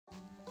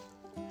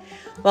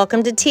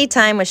Welcome to Tea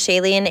Time with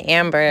Shaylee and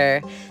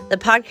Amber, the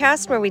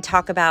podcast where we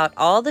talk about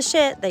all the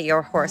shit that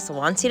your horse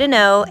wants you to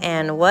know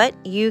and what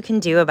you can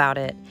do about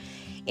it.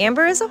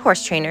 Amber is a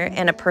horse trainer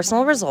and a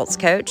personal results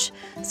coach,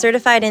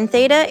 certified in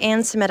Theta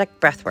and Semitic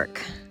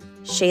breathwork.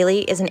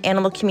 Shaylee is an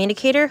animal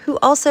communicator who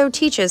also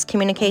teaches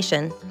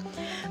communication.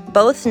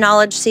 Both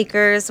knowledge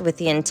seekers with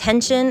the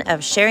intention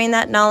of sharing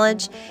that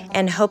knowledge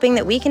and hoping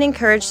that we can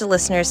encourage the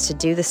listeners to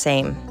do the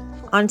same.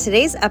 On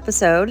today's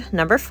episode,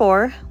 number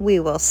 4, we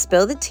will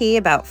spill the tea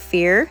about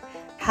fear,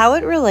 how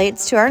it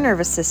relates to our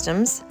nervous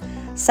systems,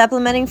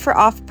 supplementing for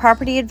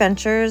off-property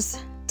adventures,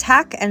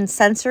 tack and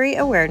sensory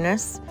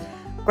awareness,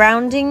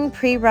 grounding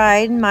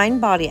pre-ride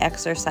mind-body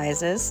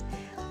exercises,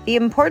 the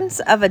importance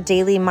of a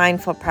daily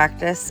mindful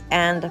practice,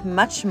 and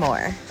much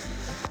more.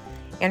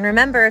 And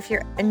remember, if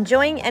you're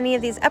enjoying any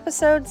of these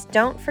episodes,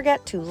 don't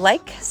forget to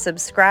like,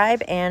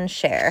 subscribe, and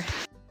share.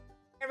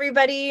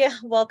 Everybody,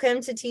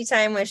 welcome to Tea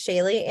Time with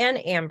Shaylee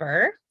and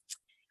Amber.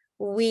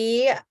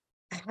 We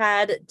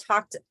had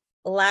talked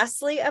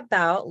lastly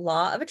about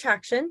law of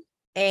attraction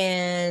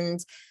and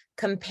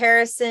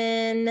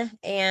comparison,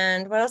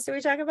 and what else did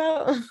we talk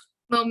about?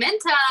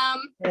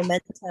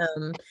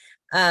 Momentum.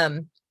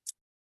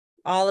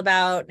 All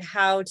about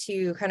how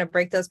to kind of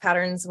break those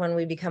patterns when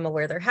we become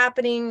aware they're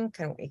happening,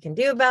 kind of what we can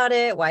do about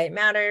it, why it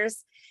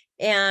matters.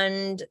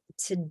 And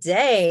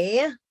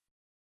today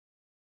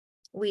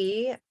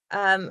we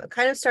kind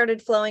of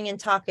started flowing and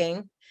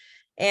talking,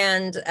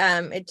 and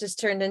it just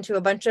turned into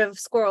a bunch of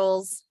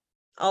squirrels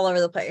all over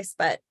the place,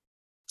 but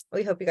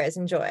we hope you guys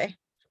enjoy.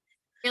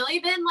 Really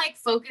been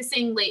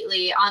focusing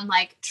lately on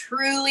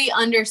truly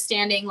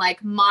understanding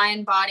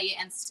mind, body,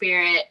 and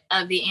spirit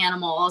of the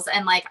animals,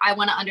 and I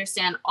want to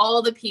understand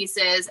all the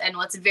pieces and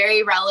what's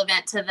very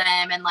relevant to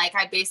them, and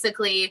I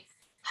basically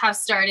have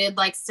started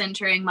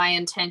centering my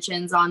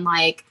intentions on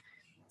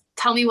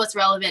tell me what's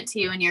relevant to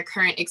you in your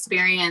current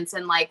experience,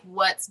 and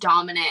what's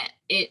dominant,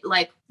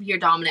 your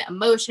dominant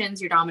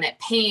emotions, your dominant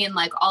pain,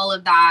 all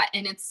of that.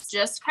 And it's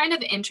just kind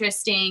of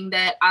interesting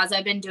that as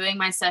I've been doing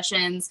my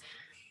sessions,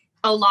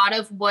 a lot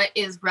of what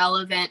is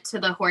relevant to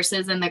the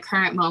horses in the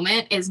current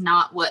moment is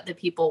not what the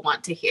people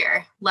want to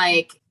hear.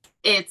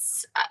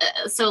 It's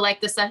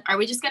are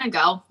we just gonna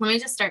go? Let me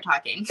just start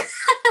talking.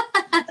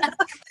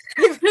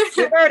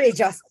 You've already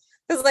just,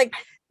 because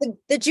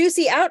the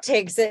juicy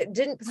outtakes that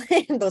didn't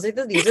plan.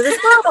 These are the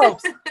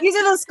squirrels. These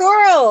are the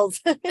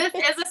squirrels. This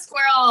is a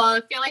squirrel.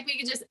 I feel like we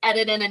could just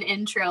edit in an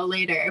intro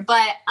later.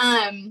 But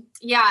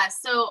yeah,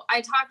 so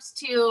I talked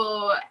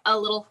to a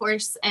little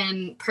horse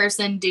and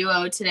person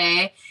duo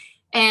today,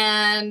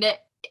 and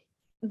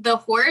the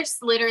horse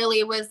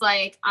literally was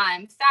like,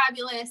 I'm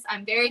fabulous.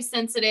 I'm very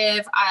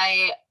sensitive.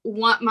 I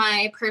want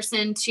my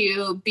person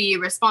to be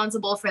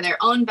responsible for their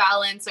own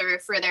balance or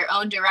for their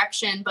own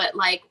direction. But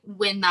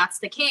when that's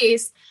the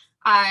case,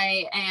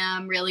 I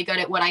am really good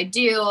at what I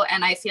do.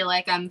 And I feel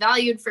like I'm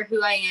valued for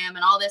who I am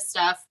and all this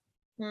stuff.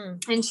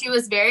 And she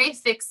was very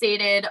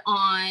fixated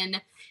on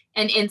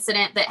an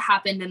incident that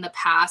happened in the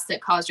past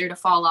that caused her to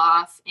fall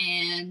off.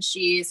 And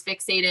she's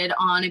fixated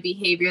on a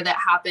behavior that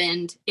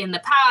happened in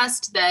the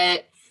past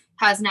that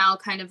has now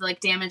kind of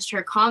damaged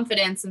her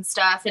confidence and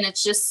stuff. And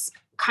it's just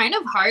kind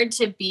of hard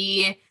to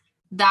be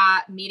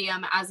that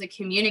medium as a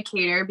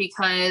communicator,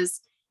 because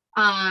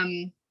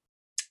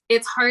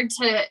it's hard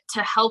to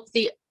help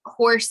the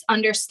horse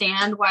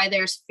understand why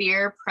there's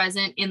fear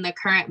present in the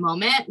current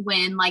moment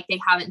when they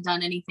haven't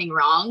done anything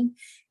wrong.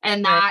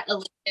 And that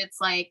elicits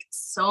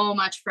so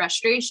much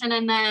frustration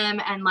in them.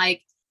 And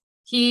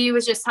he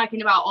was just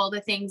talking about all the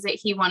things that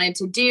he wanted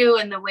to do,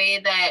 and the way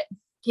that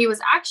he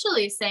was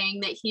actually saying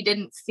that he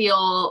didn't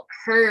feel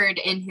heard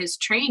in his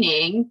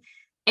training.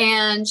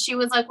 And she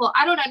was like, well,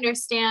 I don't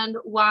understand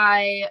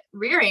why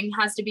rearing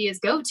has to be his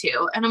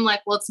go-to. And I'm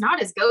like, well, it's not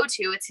his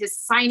go-to. It's his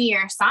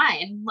signier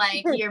sign.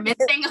 You're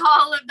missing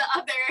all of the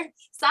other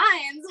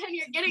signs, and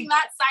you're getting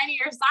that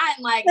signier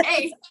sign.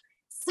 Hey,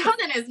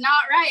 something is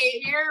not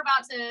right. You're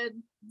about to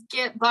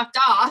get bucked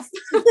off.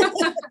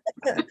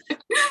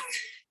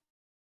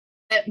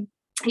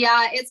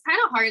 Yeah, it's kind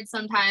of hard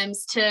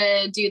sometimes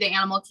to do the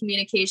animal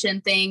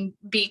communication thing,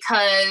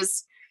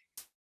 because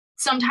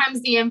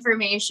sometimes the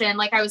information,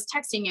 I was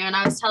texting you and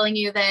I was telling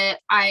you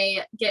that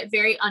I get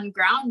very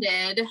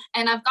ungrounded,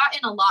 and I've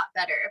gotten a lot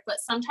better, but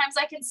sometimes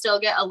I can still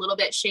get a little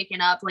bit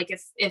shaken up.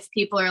 If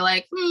people are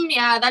like,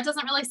 yeah, that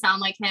doesn't really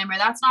sound like him, or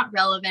that's not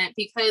relevant,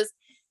 because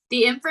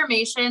the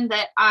information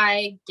that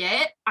I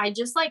get, I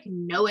just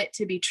know it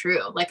to be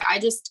true. I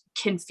just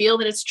can feel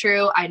that it's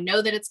true. I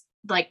know that it's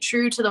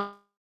true to the.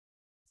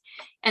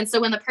 And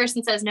so when the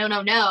person says,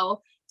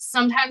 no,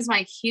 sometimes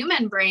my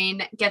human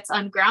brain gets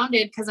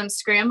ungrounded because I'm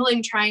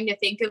scrambling, trying to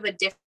think of a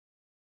different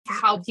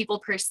how people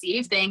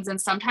perceive things. And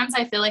sometimes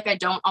I feel like I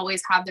don't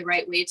always have the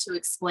right way to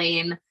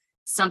explain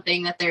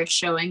something that they're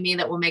showing me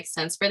that will make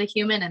sense for the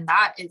human. And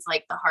that is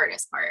the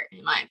hardest part,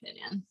 in my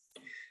opinion.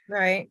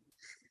 Right.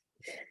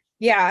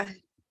 Yeah.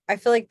 I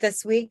feel like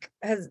this week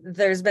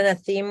there's been a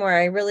theme where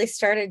I really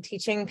started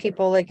teaching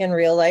people like in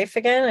real life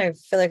again. I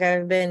feel like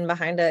I've been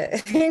behind a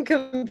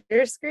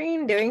computer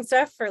screen doing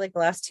stuff for like the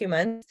last 2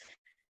 months.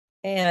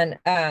 And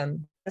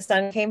the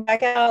sun came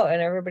back out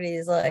and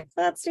everybody's like,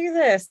 let's do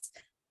this.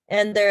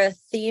 And their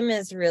theme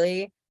has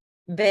really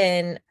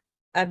been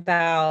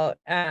about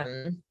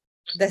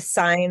the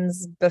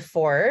signs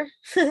before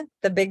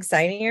the big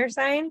signing year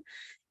sign,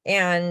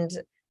 and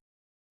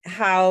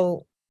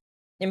how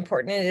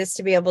important it is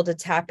to be able to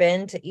tap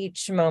into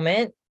each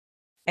moment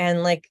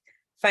and like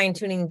fine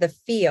tuning the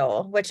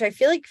feel, which I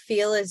feel like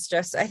feel is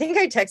just, I think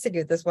I texted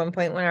you at this one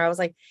point when I was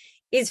like,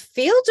 is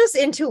feel just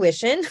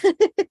intuition?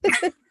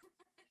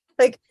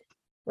 Like,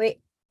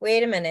 wait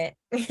a minute.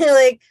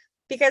 Like,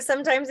 because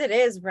sometimes it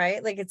is,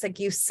 right? Like, it's like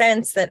you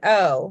sense that,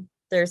 oh,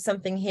 there's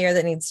something here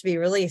that needs to be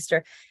released,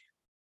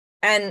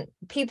 and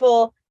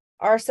people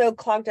are so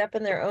clogged up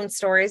in their own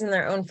stories and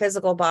their own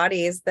physical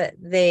bodies that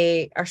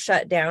they are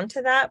shut down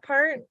to that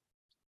part.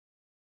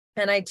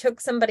 And I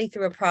took somebody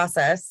through a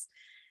process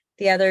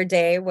the other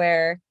day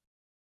where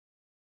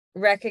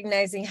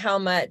recognizing how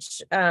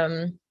much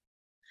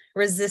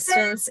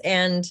resistance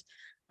and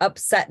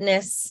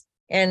upsetness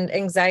and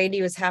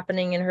anxiety was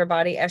happening in her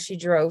body as she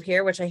drove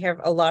here, which I hear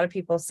a lot of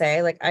people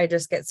say, like, I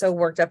just get so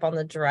worked up on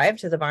the drive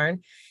to the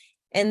barn.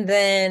 And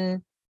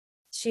then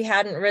she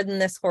hadn't ridden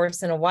this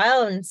horse in a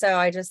while. And so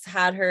I just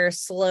had her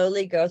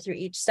slowly go through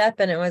each step.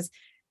 And it was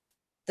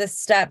the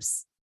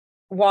steps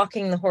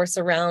walking the horse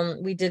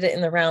around. We did it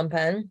in the round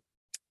pen.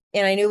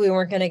 And I knew we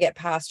weren't going to get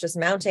past just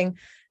mounting,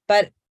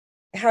 but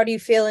how do you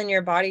feel in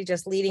your body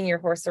just leading your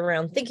horse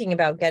around, thinking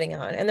about getting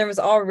on? And there was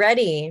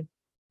already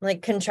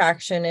like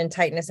contraction and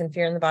tightness and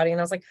fear in the body. And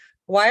I was like,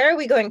 why are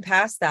we going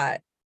past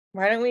that?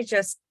 Why don't we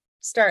just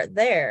start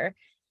there?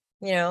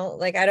 You know,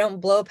 like I don't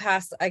blow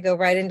past, I go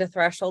right into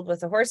threshold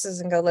with the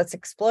horses and go, let's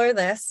explore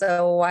this.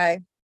 So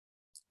why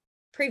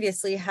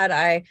previously had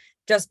I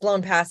just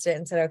blown past it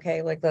and said,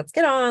 okay, like, let's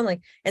get on. Like,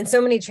 and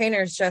so many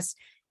trainers just,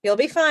 you'll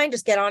be fine,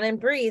 just get on and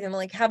breathe. And I'm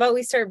like, how about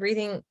we start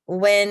breathing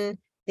when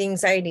the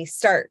anxiety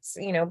starts?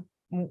 You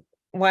know,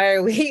 why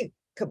are we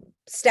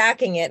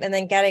stacking it and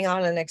then getting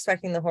on and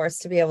expecting the horse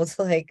to be able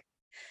to like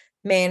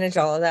manage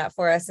all of that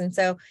for us? And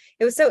so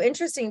it was so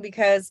interesting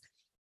because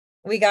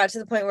we got to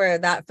the point where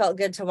that felt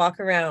good to walk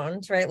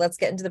around, right? Let's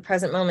get into the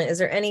present moment. Is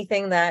there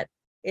anything that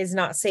is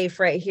not safe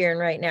right here and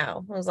right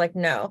now? I was like,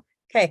 no.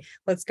 Okay,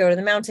 let's go to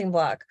the mounting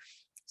block.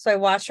 So I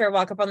watched her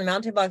walk up on the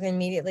mounting block and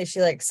immediately she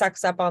like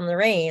sucks up on the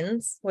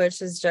reins,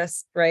 which is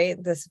just, right,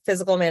 this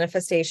physical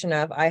manifestation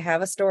of, I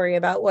have a story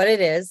about what it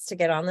is to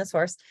get on this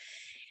horse.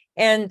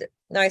 And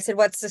I said,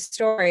 what's the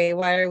story?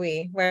 Why are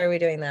we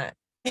doing that?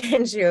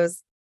 And she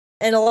goes,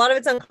 and a lot of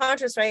it's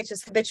unconscious, right? It's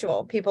just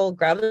habitual. People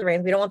grab the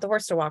reins. We don't want the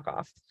horse to walk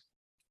off.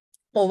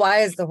 Well, why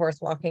is the horse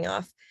walking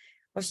off?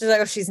 Well, she's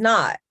like, oh, she's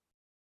not.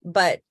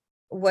 But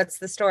what's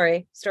the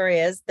story? Story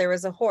is there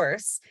was a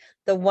horse.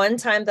 The one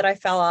time that I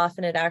fell off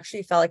and it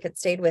actually felt like it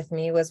stayed with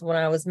me was when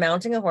I was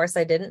mounting a horse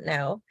I didn't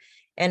know,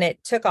 and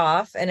it took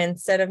off. And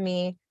instead of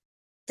me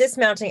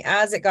dismounting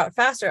as it got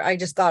faster, I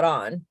just got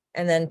on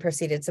and then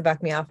proceeded to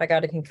buck me off. I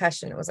got a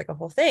concussion. It was like a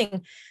whole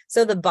thing.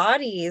 So the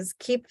bodies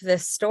keep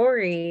this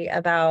story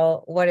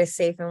about what is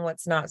safe and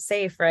what's not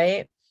safe,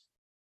 right?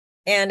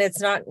 And it's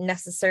not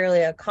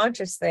necessarily a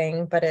conscious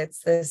thing, but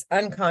it's this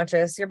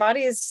unconscious. Your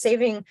body is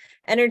saving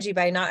energy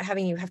by not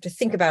having you have to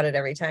think about it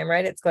every time,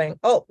 right? It's going,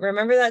 oh,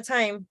 remember that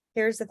time?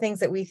 Here's the things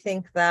that we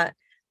think that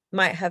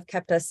might have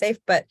kept us safe.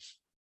 But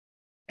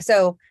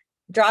so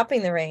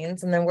dropping the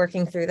reins and then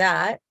working through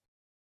that,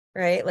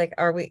 right? Like,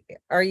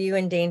 are you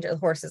in danger? The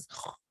horse is,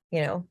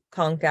 you know,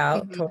 conked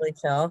out, totally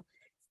chill.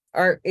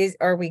 Are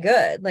we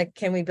good? Like,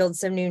 can we build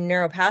some new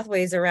neural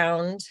pathways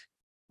around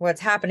what's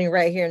happening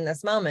right here in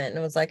this moment? And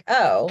it was like,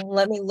 oh,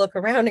 let me look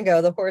around and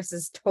go, the horse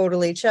is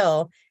totally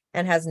chill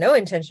and has no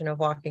intention of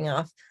walking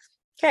off.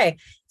 Okay.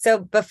 So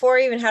before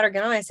I even had her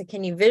get on, I said,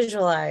 can you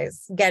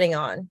visualize getting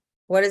on?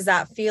 What does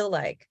that feel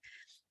like?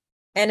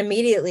 And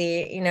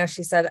immediately, you know,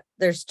 she said,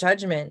 there's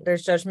judgment.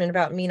 There's judgment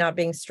about me not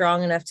being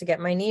strong enough to get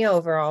my knee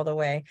over all the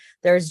way.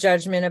 There's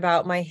judgment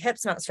about my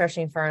hips not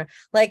stretching far enough.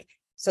 Like,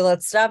 so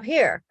let's stop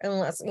here. And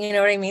let's, you know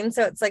what I mean?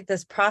 So it's like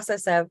this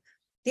process of,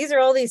 these are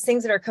all these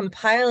things that are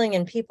compiling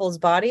in people's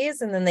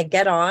bodies, and then they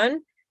get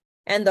on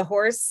and the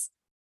horse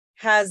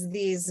has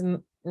these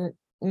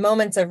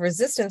moments of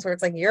resistance where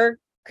it's like, you're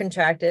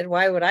contracted.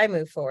 Why would I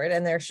move forward?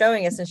 And they're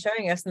showing us,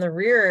 and the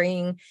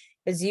rearing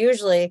is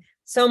usually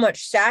so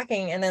much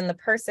stacking. And then the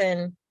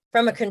person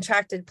from a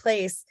contracted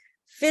place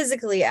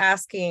physically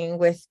asking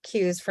with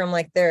cues from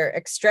like their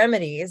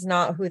extremities,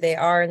 not who they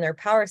are in their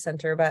power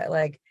center, but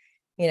like,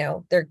 you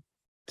know, their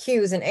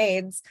cues and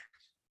aids.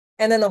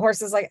 And then the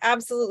horse is like,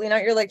 absolutely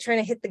not. You're like trying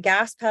to hit the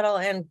gas pedal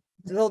and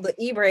hold the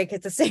e-brake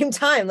at the same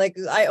time. Like,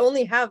 I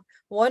only have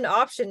one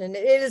option and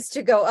it is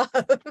to go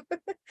up.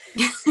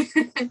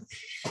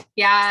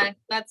 Yeah,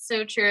 that's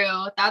so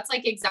true. That's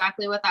like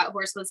exactly what that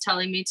horse was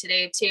telling me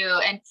today too.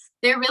 And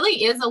there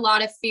really is a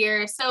lot of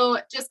fear. So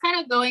just kind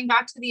of going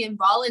back to the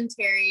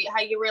involuntary,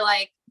 how you were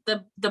like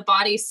the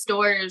body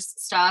stores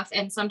stuff,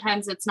 and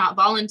sometimes it's not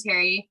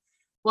voluntary.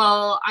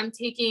 Well, I'm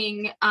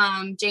taking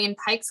Jane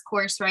Pike's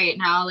course right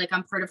now. Like,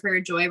 I'm part of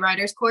her Joy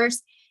Riders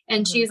course,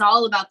 and she's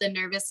all about the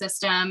nervous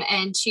system.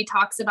 And she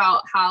talks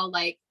about how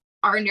like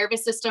our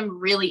nervous system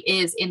really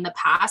is in the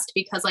past,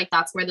 because like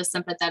that's where the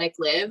sympathetic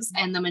lives,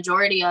 and the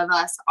majority of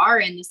us are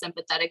in the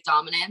sympathetic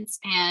dominance.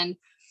 And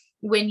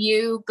when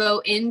you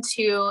go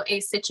into a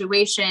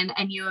situation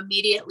and you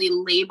immediately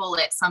label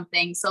it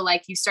something, so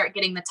like you start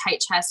getting the tight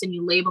chest and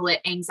you label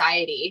it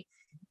anxiety,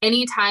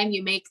 anytime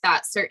you make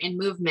that certain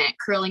movement,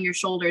 curling your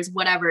shoulders,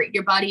 whatever,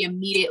 your body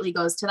immediately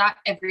goes to that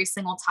every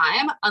single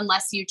time,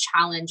 unless you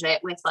challenge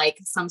it with like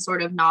some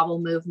sort of novel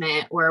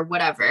movement or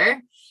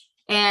whatever.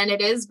 And it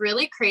is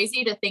really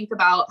crazy to think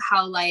about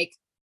how, like,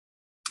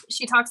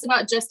 she talks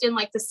about just in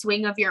like the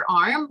swing of your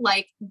arm,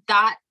 like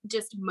that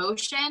just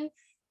motion,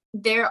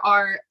 there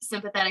are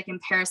sympathetic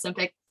and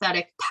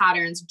parasympathetic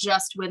patterns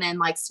just within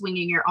like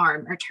swinging your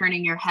arm or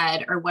turning your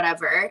head or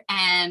whatever.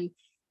 And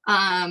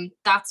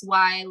that's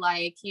why,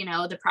 like, you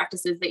know, the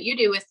practices that you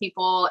do with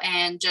people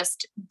and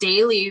just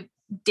daily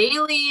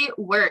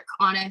work,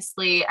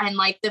 honestly, and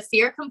like the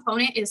fear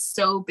component is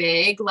so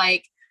big.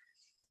 Like,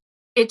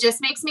 it just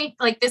makes me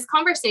like, this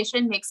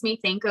conversation makes me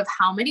think of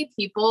how many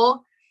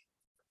people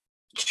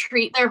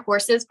treat their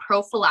horses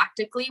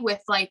prophylactically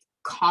with like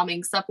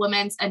calming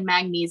supplements and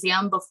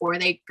magnesium before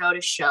they go to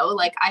show.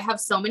 Like, I have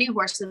so many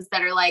horses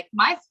that are like,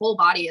 my whole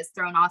body is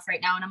thrown off right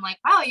now. And I'm like,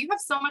 wow, you have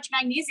so much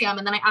magnesium.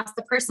 And then I ask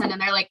the person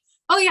and they're like,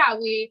 oh yeah,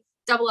 we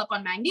double up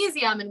on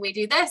magnesium and we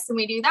do this and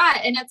we do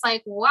that. And it's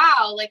like,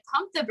 wow, like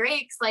pump the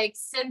brakes. Like,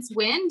 since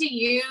when do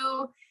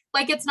you,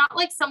 like, it's not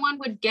like someone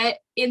would get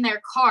in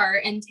their car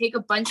and take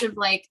a bunch of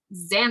like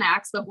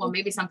Xanax, but well,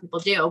 maybe some people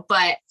do,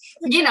 but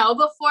you know,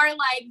 before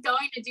like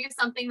going to do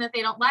something that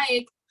they don't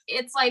like.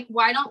 It's like,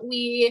 why don't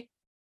we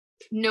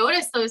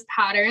notice those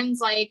patterns?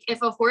 Like,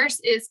 if a horse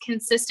is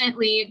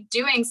consistently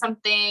doing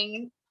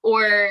something,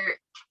 or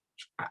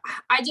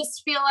I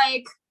just feel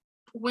like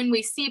when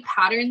we see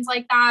patterns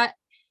like that,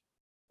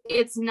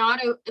 it's not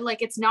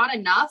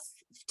enough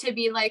to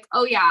be like,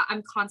 oh yeah,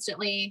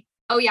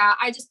 oh yeah,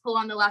 I just pull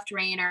on the left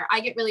rein, or I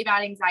get really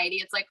bad anxiety.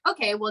 It's like,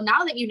 okay, well,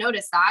 now that you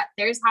notice that,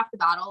 there's half the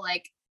battle.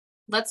 Like,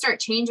 let's start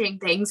changing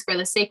things for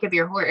the sake of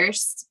your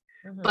horse.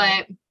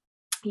 But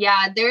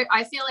yeah,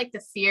 I feel like the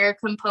fear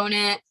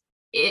component,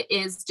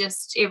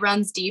 it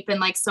runs deep in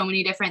like so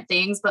many different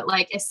things, but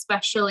like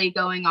especially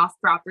going off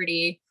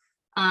property,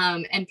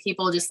 and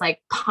people just like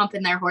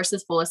pumping their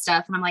horses full of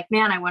stuff. And I'm like,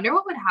 man, I wonder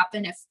what would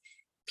happen if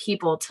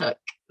people took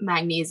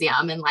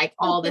magnesium and like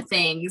all the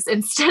things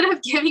instead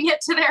of giving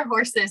it to their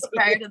horses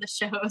prior to the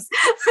shows.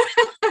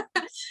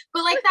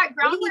 But like, that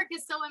groundwork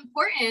is so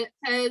important,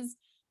 because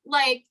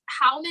like,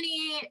 how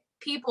many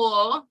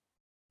people,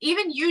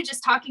 even you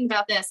just talking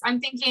about this, I'm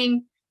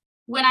thinking,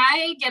 when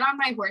I get on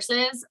my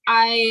horses,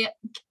 I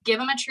give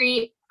them a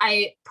treat.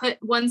 I put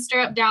one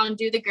stirrup down,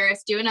 do the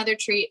girth, do another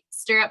treat,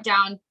 stirrup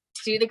down,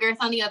 do the girth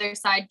on the other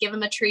side, give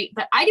them a treat,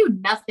 but I do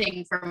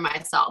nothing for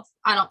myself.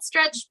 I don't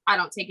stretch. I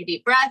don't take a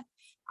deep breath.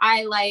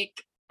 I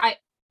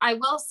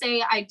will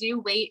say I do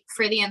wait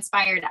for the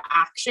inspired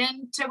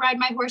action to ride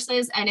my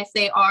horses. And if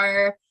they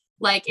are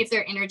like, if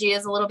their energy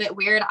is a little bit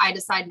weird, I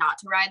decide not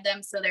to ride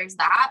them. So there's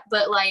that.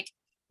 But like,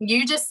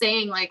 you just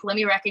saying like, let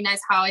me recognize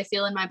how I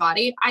feel in my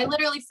body, I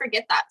literally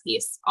forget that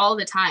piece all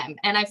the time.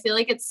 And I feel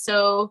like it's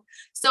so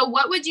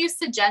what would you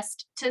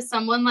suggest to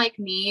someone like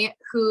me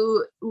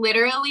who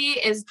literally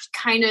is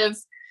kind of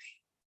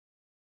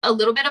a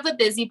little bit of a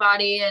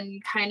busybody,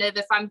 and kind of,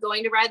 if I'm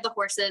going to ride the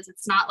horses,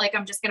 it's not like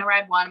I'm just going to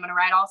ride one, I'm going to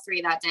ride all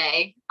three that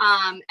day.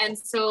 And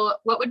so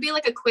what would be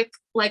like a quick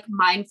like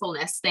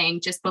mindfulness thing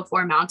just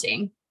before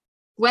mounting,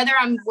 whether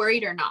I'm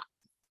worried or not?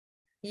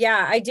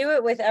 Yeah, I do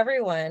it with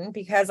everyone,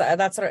 because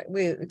that's what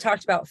we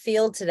talked about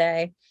field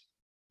today,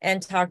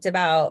 and talked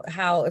about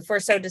how if we're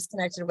so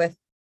disconnected with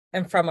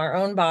and from our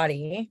own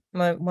body,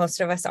 most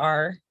of us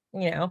are,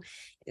 you know,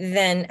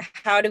 then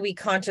how do we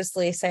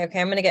consciously say,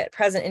 okay, I'm going to get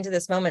present into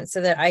this moment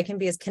so that I can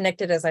be as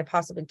connected as I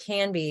possibly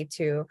can be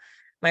to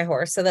my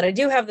horse, so that I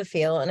do have the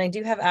feel and I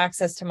do have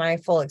access to my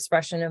full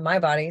expression in my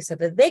body, so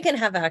that they can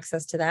have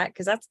access to that.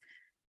 Because that's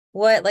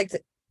what like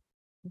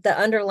the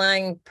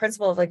underlying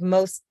principle of like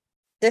most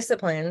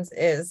disciplines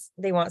is,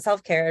 they want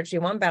self-carriage,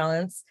 you want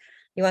balance,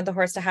 you want the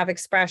horse to have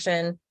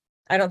expression.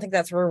 I don't think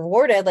that's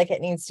rewarded like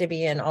it needs to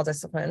be in all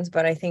disciplines,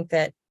 but I think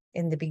that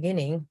in the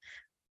beginning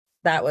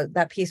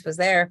that piece was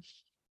there.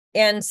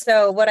 And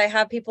so what I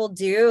have people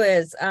do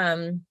is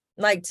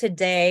like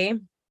today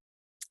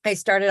I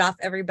started off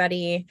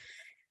everybody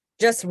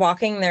just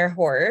walking their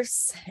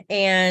horse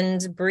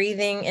and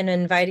breathing and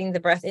inviting the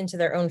breath into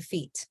their own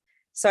feet.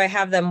 So I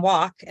have them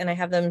walk and I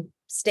have them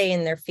stay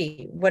in their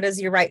feet. What does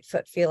your right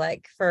foot feel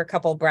like for a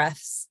couple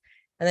breaths?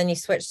 And then you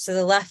switch to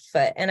the left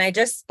foot. And I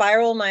just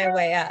spiral my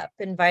way up,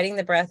 inviting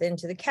the breath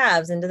into the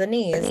calves, into the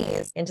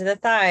knees, into the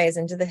thighs,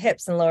 into the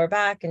hips and lower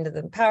back, into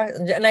the power.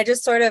 And I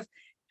just sort of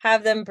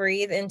have them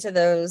breathe into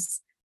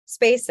those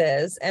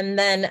spaces. And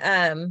then,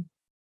 and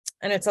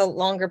it's a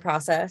longer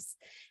process.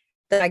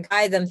 that I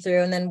guide them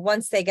through. And then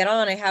once they get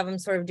on, I have them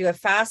sort of do a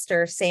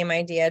faster, same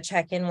idea,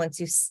 check in once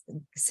you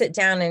sit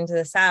down into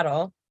the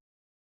saddle,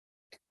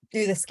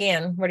 do the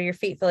scan. What do your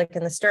feet feel like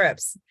in the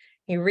stirrups?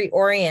 You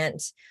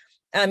reorient.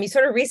 You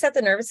sort of reset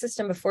the nervous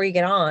system before you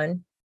get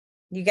on.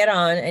 You get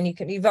on and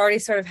you've already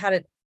sort of had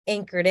it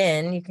anchored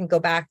in. You can go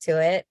back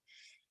to it.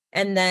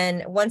 And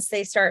then once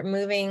they start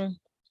moving,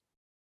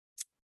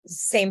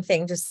 same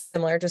thing, just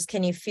similar. Just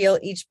can you feel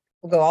each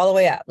go all the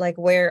way up? Like,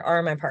 where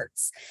are my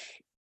parts?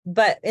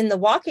 But in the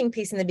walking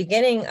piece in the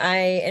beginning,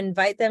 I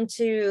invite them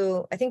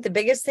to, I think the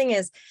biggest thing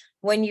is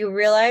when you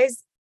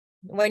realize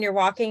when you're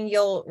walking,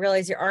 you'll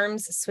realize your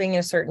arms swing in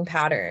a certain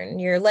pattern,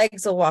 your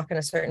legs will walk in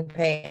a certain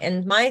way.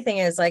 And my thing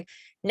is like,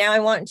 now I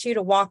want you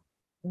to walk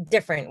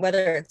different,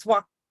 whether it's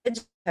walk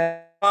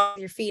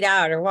your feet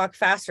out or walk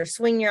faster,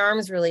 swing your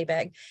arms really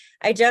big.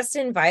 I just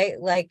invite,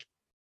 like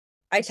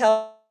I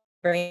tell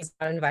brains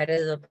not invited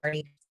to the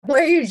party,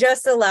 where you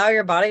just allow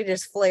your body to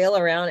just flail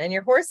around and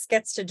your horse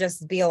gets to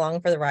just be along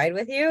for the ride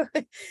with you.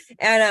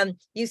 And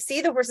you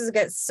see the horses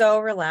get so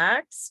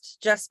relaxed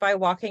just by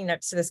walking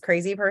next to this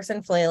crazy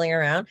person flailing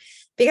around,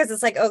 because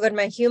it's like, oh good,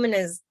 my human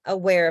is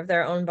aware of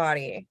their own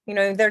body. You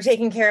know, they're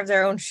taking care of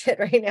their own shit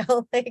right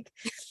now. Like,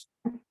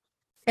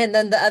 and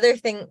then the other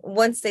thing,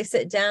 once they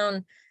sit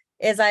down,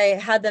 is I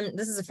had them,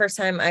 this is the first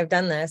time I've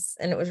done this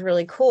and it was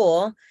really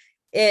cool,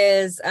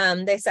 is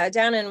they sat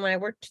down, and when I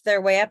worked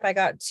their way up, I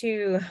got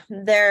to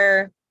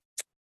their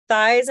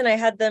thighs and I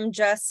had them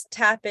just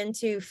tap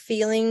into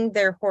feeling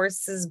their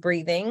horse's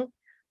breathing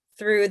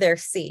through their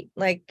seat.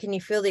 Like, can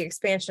you feel the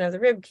expansion of the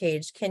rib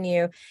cage? Can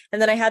you?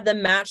 And then I had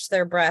them match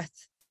their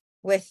breath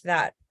with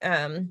that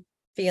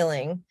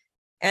feeling.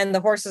 And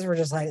the horses were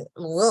just like,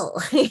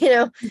 you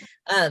know?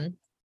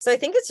 So I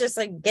think it's just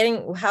like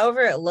getting,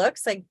 however it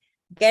looks, like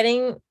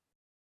getting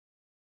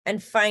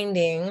and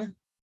finding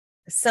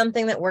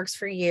something that works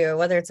for you,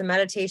 whether it's a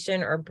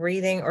meditation or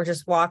breathing or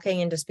just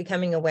walking and just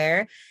becoming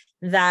aware,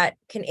 that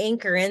can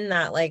anchor in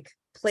that like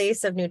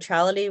place of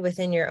neutrality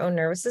within your own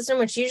nervous system,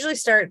 which usually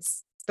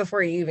starts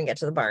before you even get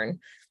to the barn.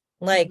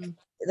 Like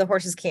the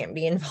horses can't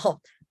be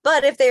involved,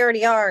 but if they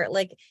already are,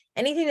 like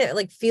anything that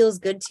like feels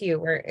good to you,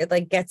 where it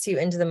like gets you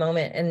into the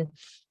moment. And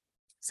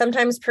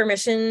sometimes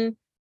permission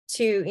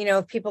to, you know,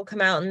 if people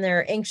come out and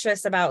they're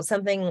anxious about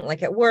something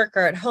like at work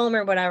or at home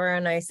or whatever,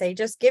 and I say,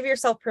 just give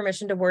yourself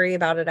permission to worry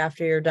about it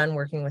after you're done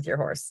working with your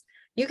horse.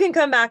 You can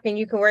come back and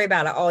you can worry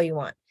about it all you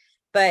want,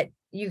 but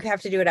you have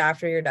to do it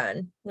after you're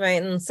done.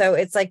 Right. And so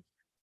it's like,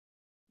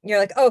 you're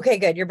like, okay,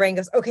 good. Your brain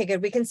goes, okay,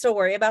 good. We can still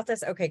worry about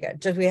this. Okay, good.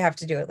 Just, we have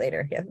to do it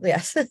later. Yeah.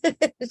 Yes.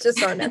 It's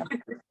just not now.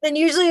 Then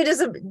usually it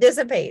just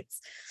dissipates.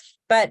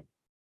 But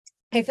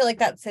I feel like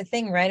that's the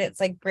thing, right? It's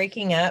like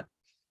breaking up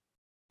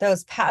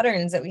those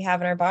patterns that we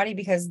have in our body,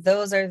 because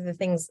those are the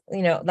things,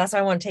 you know, that's why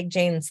I want to take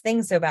Jane's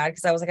thing so bad.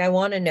 Cause I was like, I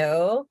want to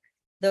know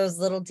those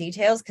little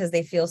details because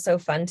they feel so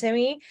fun to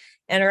me.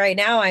 And right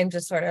now I'm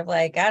just sort of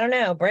like, I don't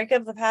know, break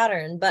up the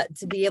pattern, but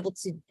to be able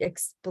to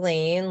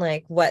explain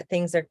like what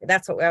things are,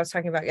 that's what I was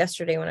talking about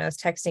yesterday when I was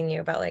texting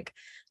you about, like,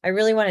 I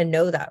really want to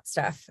know that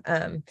stuff.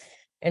 And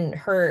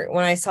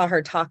when I saw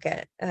her talk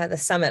at the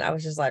summit, I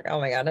was just like,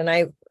 oh my God. And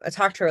I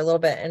talked to her a little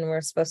bit and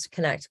we're supposed to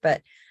connect,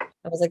 but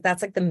I was like,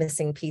 that's like the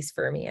missing piece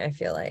for me, I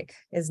feel like,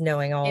 is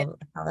knowing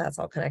how that's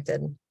all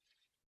connected.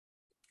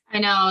 I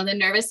know the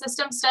nervous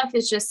system stuff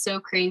is just so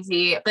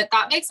crazy, but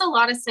that makes a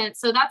lot of sense.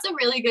 So that's a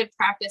really good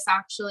practice,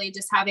 actually,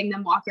 just having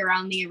them walk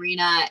around the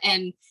arena.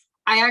 And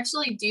I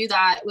actually do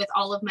that with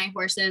all of my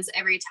horses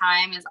every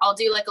time. Is I'll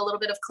do like a little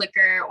bit of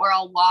clicker or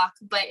I'll walk,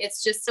 but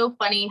it's just so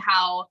funny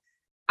how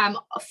I'm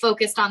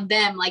focused on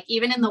them. Like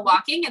even in the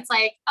walking, it's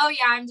like, oh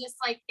yeah, I'm just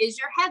like, is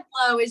your head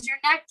low? Is your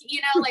neck, you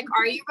know, like,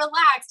 are you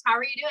relaxed? How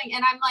are you doing?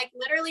 And I'm like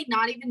literally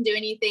not even doing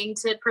anything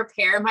to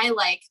prepare my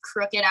like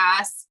crooked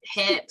ass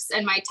hips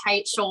and my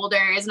tight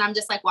shoulders. And I'm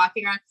just like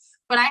walking around.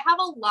 But I have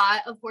a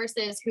lot of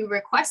horses who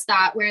request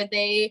that, where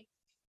they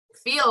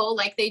feel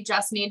like they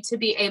just need to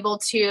be able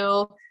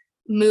to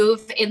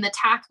move in the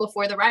tack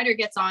before the rider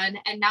gets on.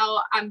 And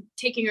now I'm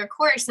taking a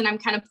course and I'm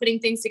kind of putting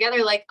things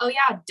together like, oh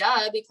yeah,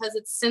 duh, because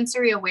it's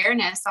sensory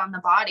awareness on the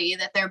body,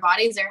 that their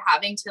bodies are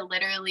having to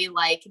literally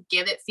like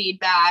give it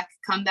feedback,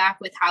 come back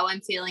with how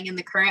I'm feeling in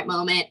the current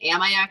moment.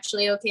 Am I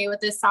actually okay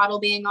with this saddle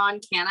being on?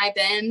 Can I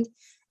bend?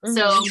 Mm-hmm.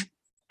 So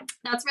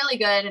that's really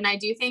good. And I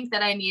do think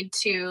that I need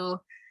to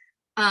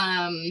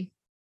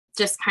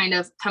just kind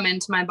of come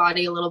into my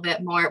body a little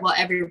bit more. Well,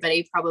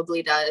 everybody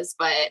probably does,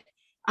 but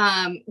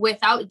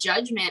without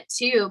judgment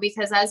too,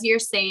 because as you're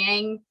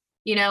saying,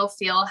 you know,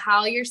 feel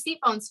how your seat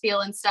bones feel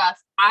and stuff.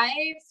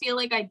 I feel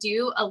like I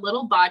do a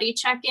little body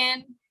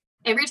check-in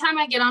every time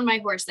I get on my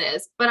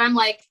horses, but I'm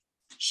like,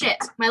 shit,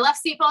 my left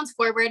seat bone's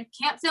forward,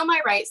 can't feel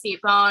my right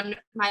seat bone,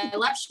 my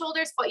left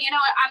shoulder's, but you know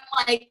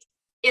what? I'm like,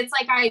 it's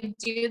like I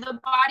do the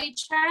body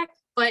check,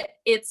 but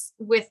it's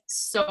with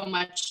so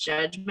much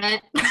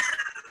judgment.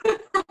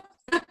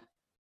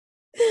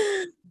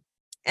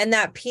 And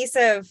that piece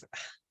of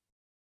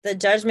the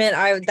judgment,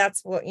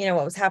 that's what, you know,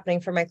 what was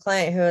happening for my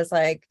client who was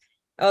like,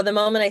 oh, the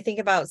moment I think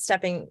about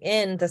stepping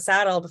in the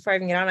saddle, before I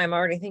even get on, I'm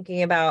already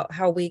thinking about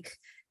how weak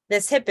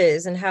this hip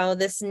is and how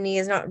this knee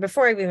is not,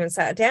 before I've even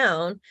sat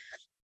down.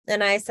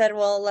 And I said,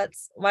 well,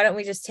 why don't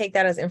we just take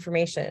that as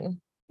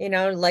information?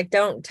 Like,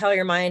 don't tell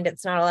your mind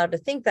it's not allowed to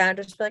think that.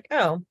 Just be like,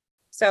 oh,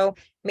 so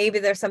maybe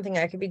there's something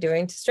I could be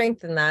doing to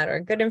strengthen that, or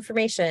good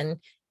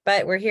information.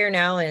 But we're here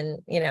now. And,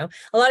 a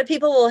lot of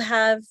people will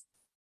have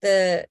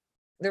the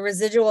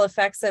residual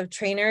effects of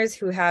trainers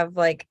who have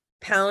like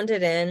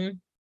pounded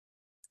in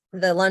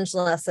the lunge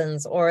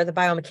lessons or the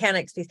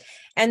biomechanics piece,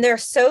 and they're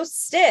so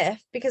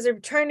stiff because they're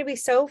trying to be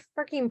so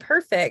freaking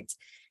perfect.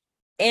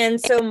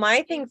 And so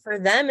my thing for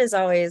them is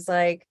always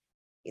like,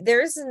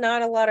 there's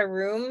not a lot of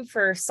room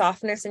for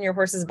softness in your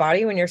horse's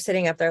body when you're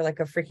sitting up there like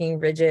a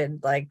freaking rigid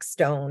like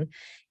stone.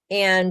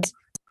 And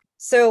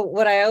so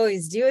what I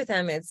always do with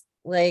them is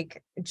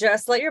like,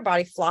 just let your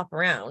body flop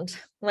around,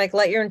 like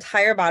let your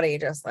entire body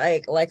just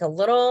like a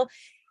little,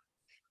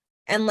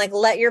 and like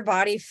let your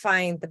body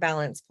find the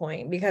balance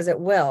point, because it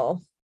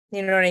will.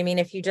 You know what I mean?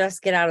 If you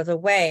just get out of the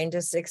way and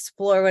just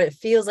explore what it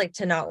feels like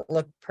to not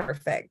look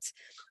perfect.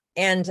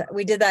 And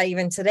we did that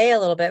even today a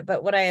little bit,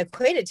 but what I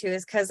equate it to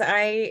is because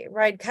I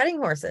ride cutting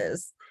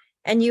horses,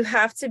 and you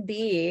have to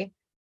be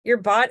your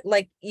body,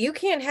 like you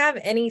can't have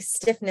any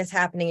stiffness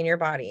happening in your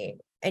body,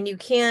 and you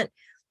can't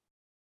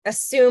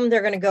assume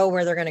they're going to go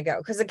where they're going to go,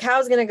 because the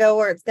cow's going to go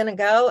where it's going to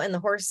go and the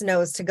horse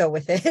knows to go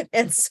with it.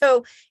 And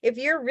so if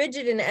you're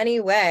rigid in any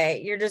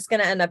way, you're just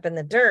going to end up in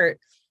the dirt.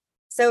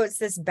 So it's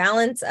this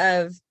balance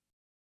of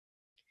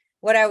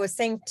what I was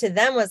saying to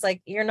them was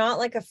like, you're not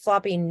like a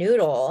floppy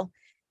noodle,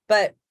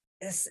 but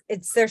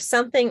there's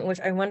something,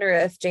 which I wonder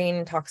if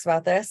Jane talks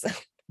about this.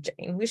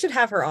 Jane, we should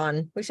have her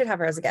on. We should have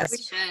her as a guest.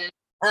 We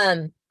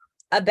should.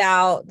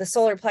 About the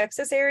solar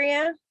plexus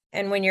area.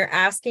 And when you're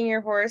asking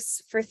your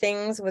horse for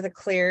things with a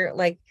clear,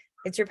 like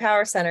it's your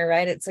power center,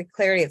 right? It's like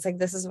clarity. It's like,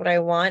 this is what I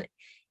want,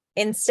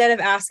 instead of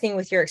asking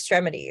with your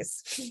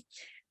extremities,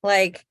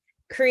 like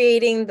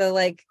creating the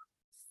like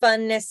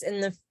funness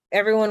in the,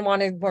 everyone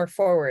wanted more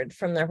forward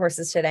from their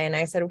horses today. And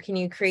I said, well, can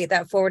you create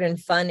that forward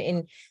and fun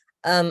and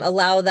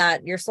allow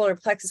that your solar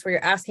plexus where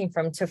you're asking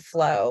from to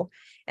flow?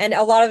 And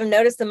a lot of them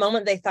noticed the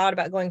moment they thought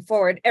about going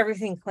forward,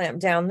 everything clamped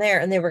down there,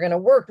 and they were going to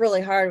work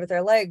really hard with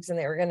their legs, and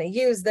they were going to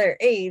use their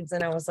aids.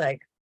 And I was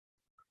like,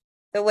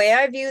 the way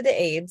I view the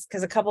aids,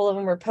 because a couple of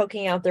them were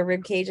poking out their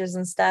rib cages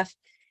and stuff.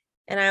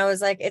 And I was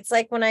like, it's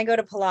like when I go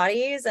to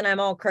Pilates and I'm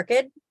all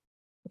crooked.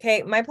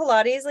 Okay. My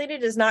Pilates lady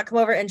does not come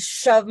over and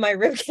shove my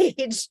rib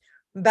cage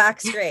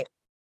back straight.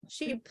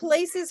 She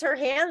places her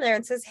hand there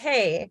and says,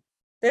 hey,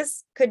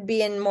 this could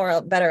be in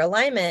better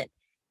alignment.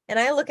 And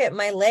I look at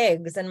my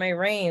legs and my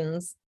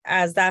reins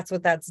as that's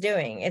what that's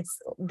doing. It's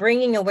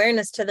bringing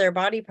awareness to their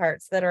body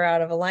parts that are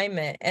out of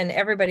alignment. And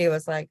everybody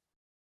was like,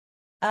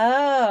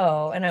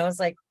 oh, and I was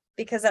like,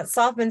 because that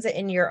softens it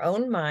in your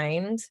own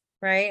mind,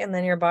 right? And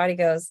then your body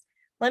goes,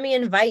 let me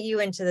invite you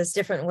into this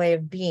different way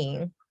of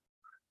being,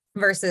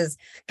 versus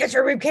get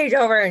your rib cage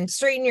over and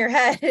straighten your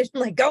head and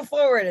like go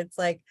forward. It's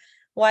like,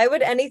 why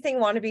would anything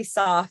want to be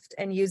soft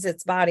and use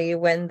its body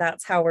when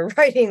that's how we're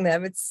writing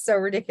them? It's so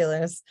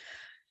ridiculous.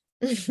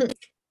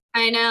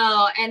 I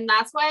know. And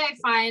that's why I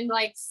find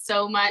like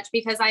so much,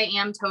 because I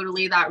am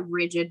totally that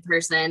rigid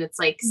person. It's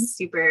like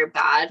super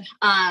bad.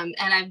 And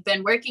I've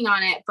been working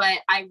on it, but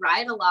I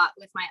ride a lot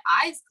with my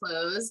eyes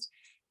closed,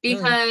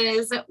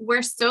 because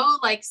we're so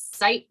like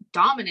sight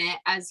dominant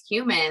as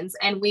humans,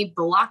 and we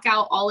block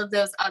out all of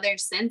those other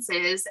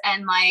senses.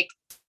 And like,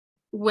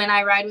 when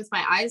I ride with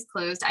my eyes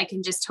closed, I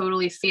can just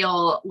totally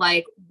feel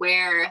like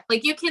where,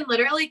 like you can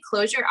literally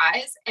close your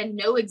eyes and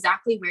know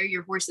exactly where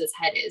your horse's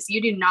head is.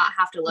 You do not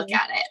have to look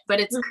at it,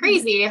 but it's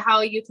crazy how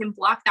you can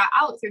block that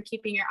out through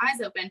keeping your eyes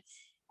open.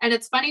 And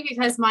it's funny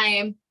because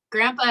my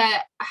grandpa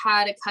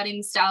had a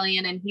cutting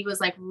stallion, and he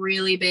was like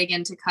really big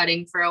into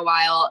cutting for a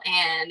while.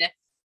 And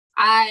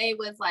I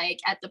was like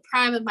at the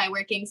prime of my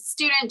working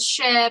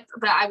studentship,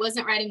 but I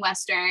wasn't riding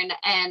Western,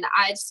 and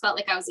I just felt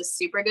like I was a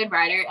super good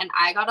rider. And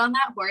I got on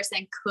that horse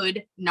and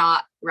could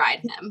not ride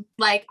him.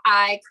 Like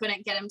I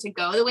couldn't get him to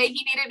go the way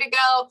he needed to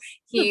go.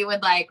 He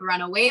would like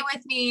run away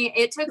with me.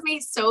 It took me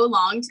so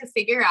long to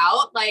figure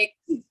out like,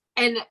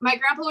 and my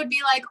grandpa would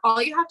be like,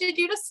 all you have to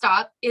do to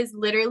stop is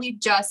literally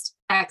just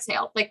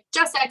exhale, like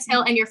just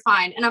exhale and you're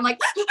fine. And I'm like,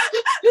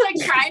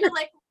 like trying to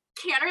like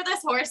canter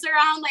this horse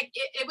around. Like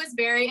it was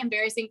very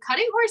embarrassing.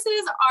 Cutting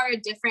horses are a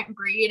different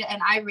breed,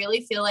 and I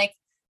really feel like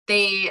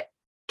they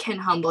can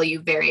humble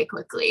you very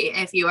quickly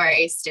if you are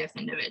a stiff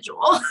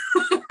individual.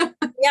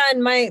 Yeah,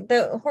 and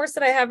the horse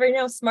that I have right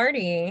now,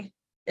 Smarty,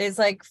 is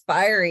like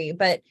fiery,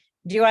 but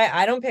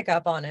I don't pick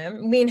up on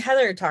him. Me and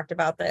Heather talked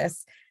about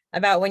this,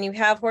 about when you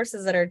have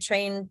horses that are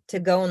trained to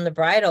go in the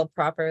bridle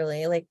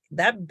properly, like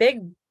that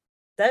bit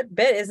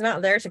is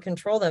not there to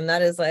control them.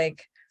 That is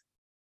like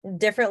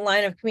different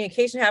line of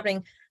communication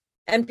happening.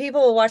 And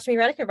people will watch me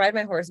ride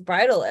my horse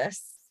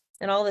bridleless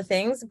and all the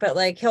things, but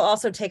like he'll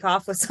also take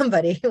off with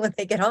somebody when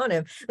they get on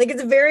him. Like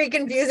it's very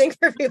confusing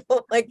for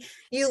people. Like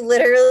you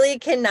literally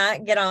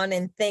cannot get on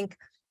and think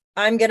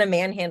I'm going to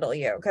manhandle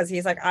you. Cause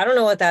he's like, I don't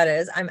know what that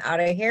is. I'm out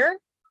of here.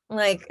 I'm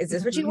like, is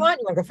this what you want?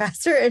 You want to go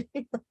faster?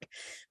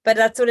 But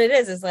that's what it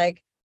is. It's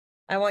like,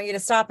 I want you to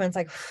stop. And it's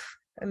like,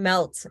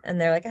 melt. And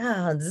they're like,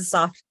 oh, this is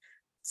soft,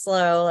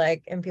 slow.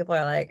 Like, and people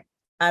are like,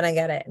 I don't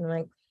get it. And I'm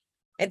like,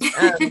 it's,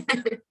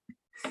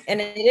 and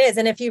it is.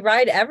 And if you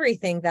ride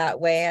everything that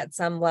way at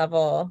some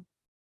level,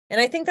 and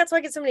I think that's why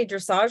I get so many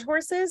dressage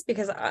horses,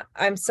 because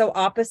I'm so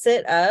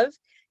opposite of,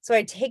 so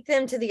I take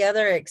them to the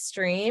other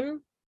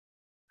extreme,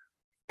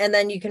 and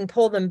then you can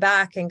pull them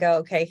back and go,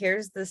 okay,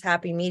 here's this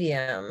happy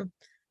medium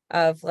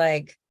of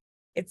like,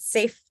 it's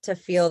safe to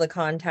feel the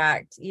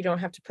contact. You don't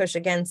have to push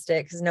against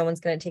it because no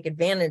one's going to take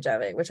advantage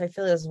of it, which I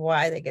feel is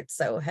why they get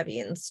so heavy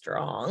and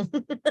strong.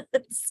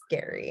 It's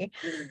scary.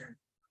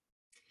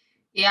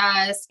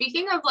 Yeah,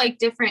 speaking of like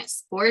different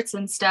sports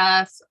and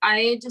stuff,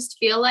 I just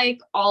feel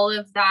like all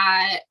of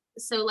that.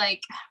 So,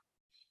 like,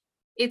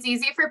 it's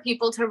easy for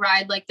people to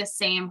ride like the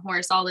same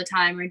horse all the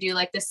time or do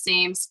like the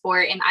same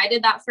sport. And I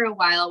did that for a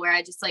while where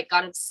I just like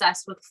got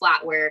obsessed with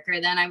flat work,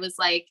 or then I was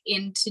like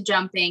into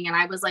jumping and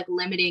I was like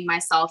limiting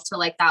myself to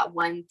like that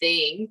one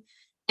thing.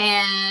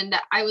 And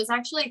I was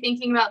actually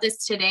thinking about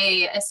this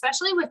today,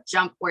 especially with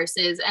jump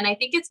horses. And I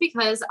think it's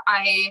because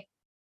I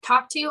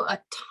talked to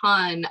a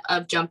ton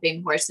of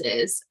jumping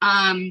horses.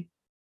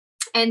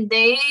 And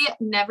they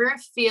never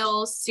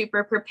feel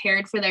super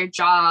prepared for their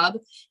job.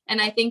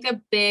 And I think a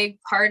big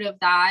part of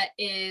that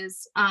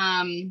is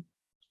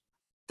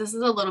this is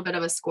a little bit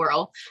of a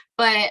squirrel,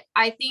 but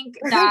I think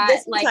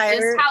that like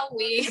just how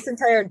this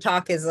entire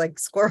talk is like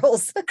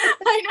squirrels.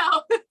 I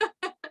know.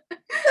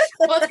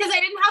 Well, it's because I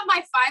didn't have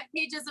my 5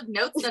 pages of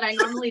notes that I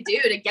normally do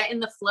to get in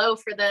the flow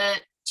for the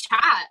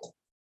chat.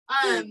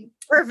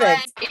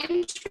 Perfect. But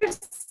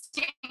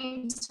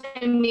interesting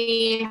to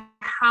me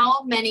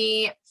how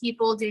many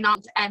people do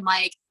not, and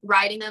like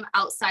riding them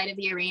outside of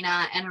the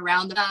arena and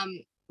around them,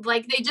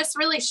 like they just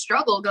really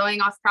struggle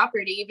going off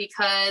property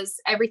because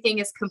everything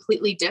is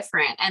completely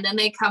different. And then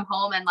they come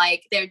home and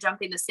like they're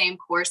jumping the same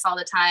course all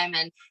the time.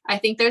 And I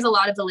think there's a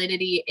lot of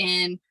validity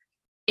in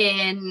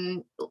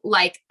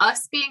like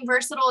us being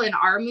versatile in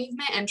our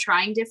movement and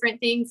trying different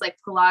things like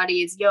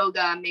Pilates,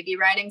 yoga, maybe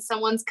riding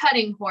someone's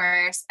cutting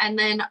horse, and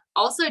then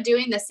also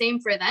doing the same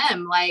for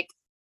them. Like,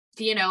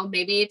 you know,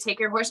 maybe take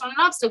your horse on an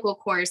obstacle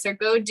course or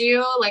go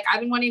do, like,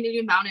 I've been wanting to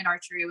do mounted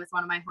archery with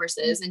one of my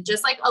horses, and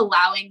just like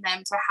allowing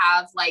them to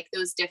have like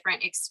those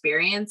different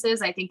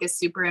experiences, I think is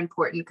super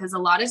important, because a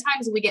lot of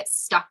times we get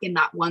stuck in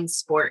that one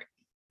sport.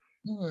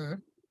 Mm-hmm.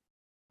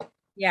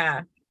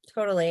 Yeah,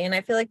 totally. And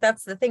I feel like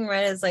that's the thing,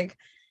 right? Is like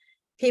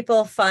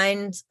people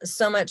find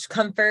so much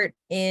comfort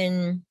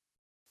in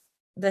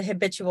the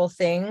habitual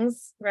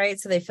things, right?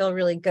 So they feel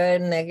really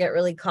good and they get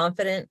really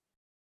confident.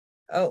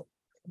 Oh,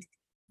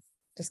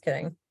 just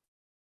kidding.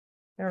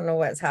 I don't know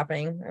what's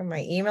happening.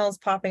 My email's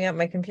popping up.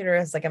 My computer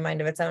has like a mind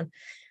of its own.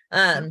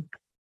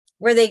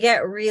 Where they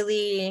get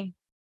really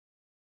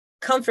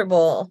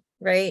comfortable,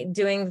 right?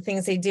 Doing the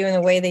things they do in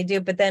the way they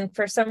do. But then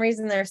for some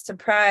reason, they're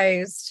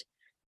surprised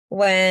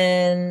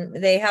when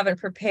they haven't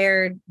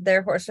prepared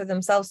their horse for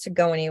themselves to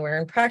go anywhere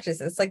and practice.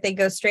 It's like they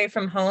go straight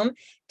from home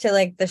to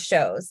like the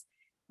shows.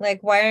 Like,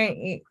 why aren't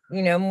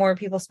you, more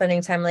people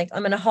spending time like,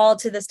 I'm going to haul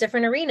to this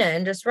different arena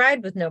and just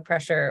ride with no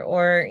pressure,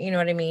 or, you know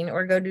what I mean?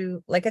 Or go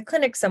to like a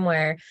clinic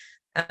somewhere,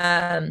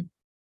 to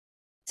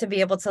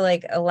be able to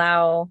like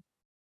allow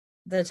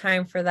the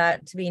time for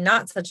that to be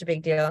not such a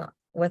big deal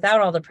without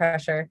all the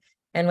pressure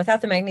and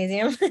without the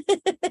magnesium.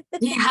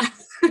 Yeah.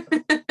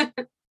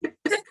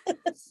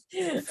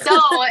 So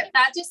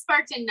that just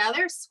sparked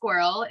another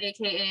squirrel,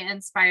 aka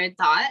inspired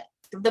thought.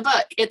 The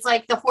book, it's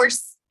like the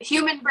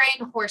human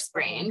brain, horse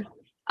brain,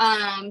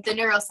 the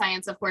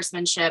neuroscience of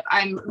horsemanship.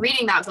 I'm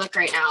reading that book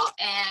right now,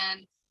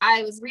 and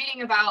I was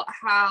reading about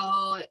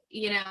how,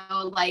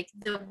 like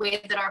the way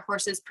that our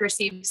horses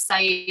perceive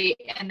sight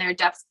and their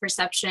depth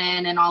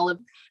perception and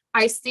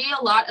I see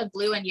a lot of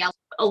blue and yellow.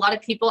 A lot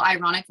of people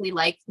ironically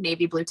like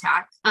navy blue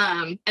tack.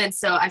 And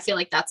so I feel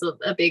like that's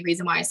a big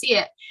reason why I see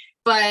it.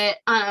 But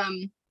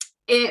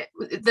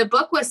the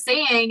book was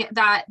saying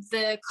that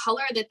the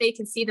color that they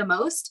can see the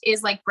most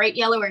is like bright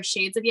yellow or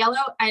shades of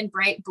yellow and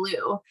bright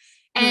blue.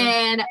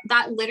 And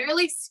that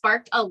literally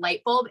sparked a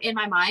light bulb in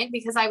my mind,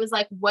 because I was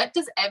like, what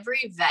does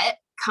every vet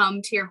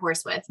come to your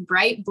horse with?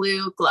 Bright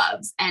blue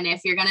gloves. And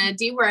if you're going to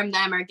deworm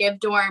them or give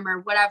dorm or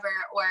whatever,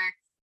 or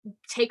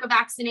take a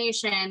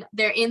vaccination,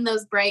 they're in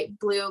those bright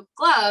blue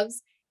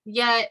gloves.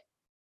 Yet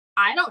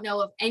I don't know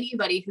of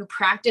anybody who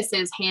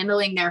practices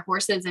handling their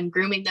horses and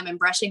grooming them and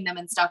brushing them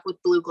and stuff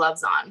with blue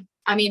gloves on.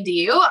 I mean, do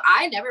you?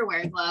 I never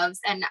wear gloves.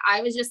 And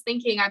I was just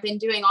thinking, I've been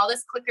doing all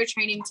this clicker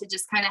training to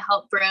just kind of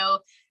help Bro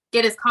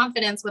get his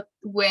confidence with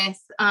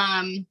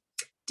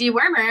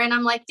dewormer. And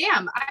I'm like,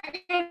 damn,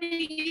 I gotta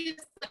use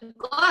the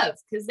glove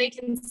because they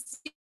can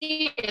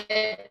see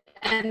it.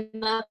 And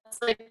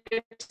that's like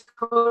a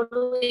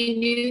totally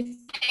new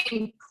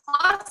thing.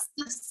 Plus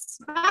the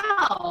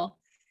smell.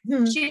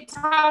 She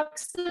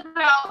talks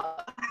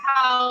about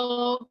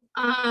how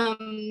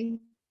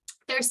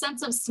their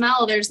sense of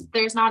smell,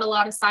 there's not a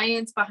lot of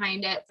science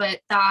behind it, but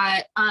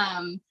that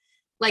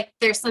like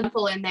there's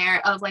simple in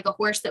there of like a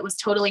horse that was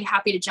totally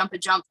happy to jump a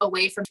jump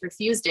away from,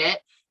 refused it.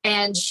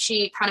 And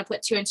she kind of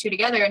put 2 and 2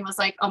 together and was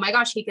like, oh my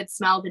gosh, he could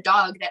smell the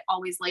dog that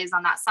always lays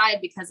on that side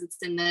because it's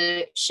in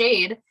the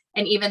shade.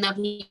 And even though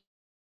he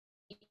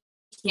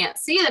can't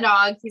see the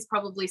dog, he's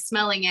probably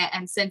smelling it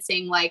and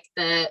sensing like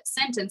the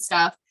scent and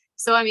stuff.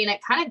 So, I mean,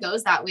 it kind of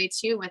goes that way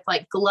too with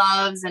like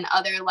gloves and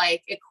other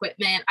like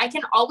equipment. I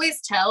can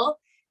always tell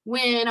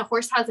when a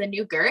horse has a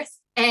new girth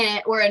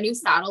or a new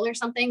saddle or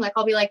something. Like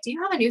I'll be like, do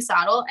you have a new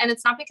saddle? And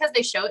it's not because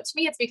they show it to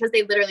me. It's because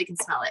they literally can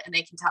smell it and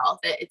they can tell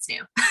that it's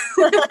new.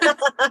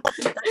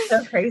 That's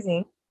so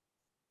crazy.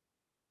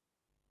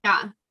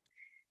 Yeah.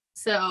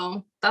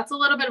 So that's a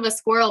little bit of a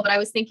squirrel, but I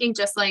was thinking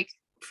just like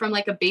from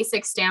like a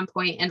basic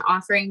standpoint and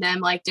offering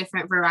them like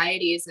different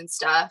varieties and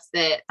stuff,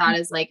 that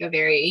is like a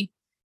very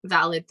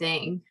valid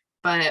thing.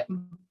 But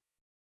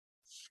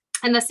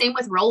and the same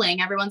with rolling.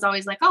 Everyone's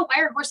always like, oh,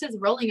 why are horses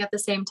rolling at the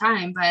same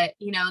time? But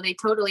you know, they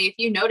totally, if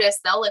you notice,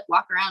 they'll like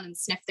walk around and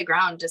sniff the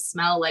ground to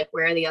smell like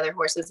where the other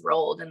horses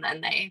rolled, and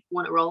then they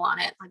want to roll on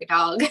it like a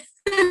dog.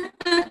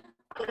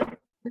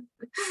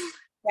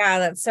 Yeah,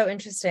 that's so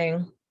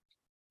interesting.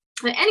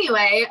 But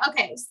anyway,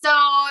 okay, so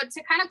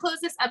to kind of close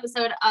this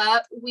episode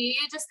up, we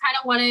just kind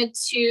of wanted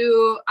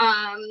to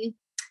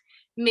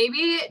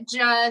maybe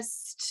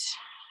just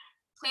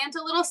plant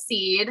a little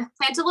seed,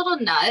 plant a little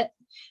nut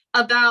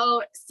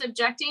about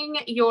subjecting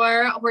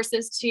your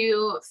horses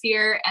to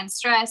fear and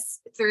stress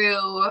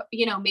through,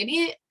 you know,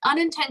 maybe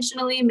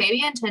unintentionally,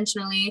 maybe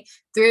intentionally,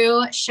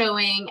 through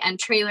showing and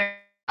trailer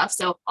stuff.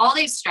 So all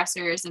these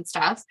stressors and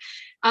stuff.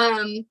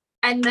 And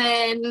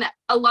then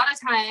a lot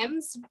of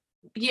times,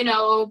 you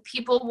know,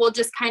 people will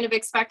just kind of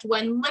expect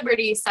one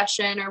liberty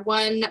session or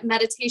one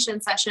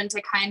meditation session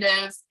to kind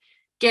of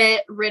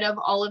get rid of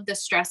all of the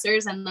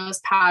stressors and those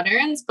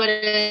patterns. But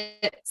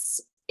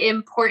it's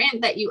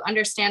important that you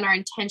understand our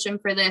intention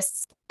for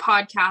this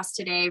podcast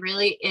today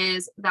really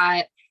is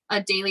that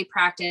a daily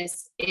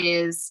practice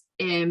is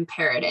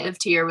imperative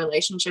to your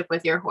relationship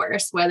with your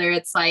horse, whether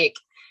it's like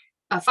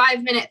a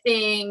 5-minute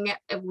thing,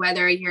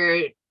 whether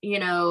you're, you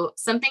know,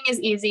 something as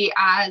easy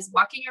as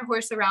walking your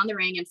horse around the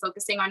ring and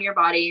focusing on your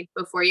body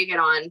before you get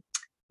on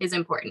is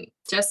important.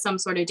 Just some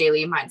sort of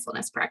daily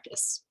mindfulness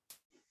practice.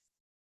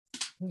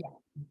 Yeah,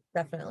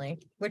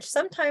 definitely. Which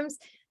sometimes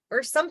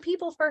for some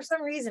people, for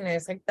some reason,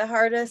 is like the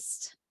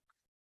hardest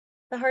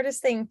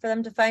thing for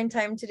them to find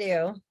time to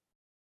do.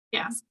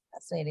 Yeah. It's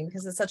fascinating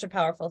because it's such a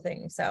powerful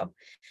thing. So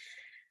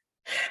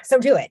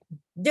do it.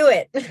 Do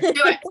it. Do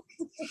it.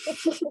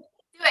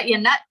 Do it, you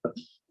nut.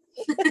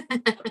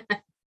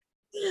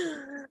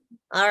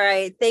 All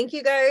right. Thank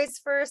you guys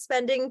for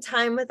spending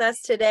time with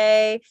us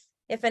today.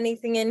 If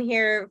anything in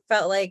here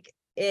felt like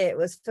it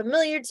was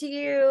familiar to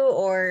you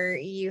or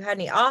you had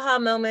any aha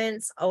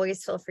moments,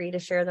 always feel free to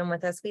share them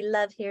with us. We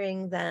love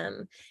hearing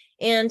them.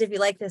 And if you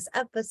like this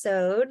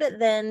episode,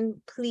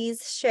 then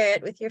please share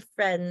it with your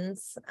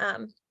friends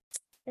and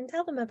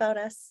tell them about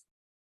us.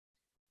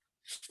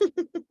 All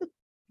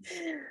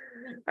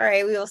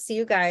right. We will see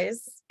you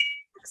guys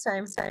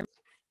next time.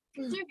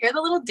 Did you hear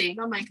the little ding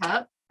on my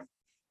cup?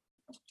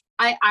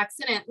 I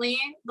accidentally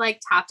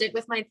like tapped it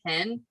with my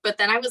pen, but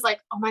then I was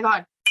like, oh my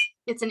God,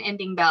 it's an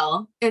ending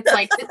bell. It's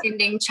like the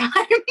ending chimes.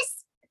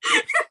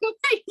 I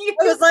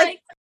was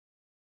like,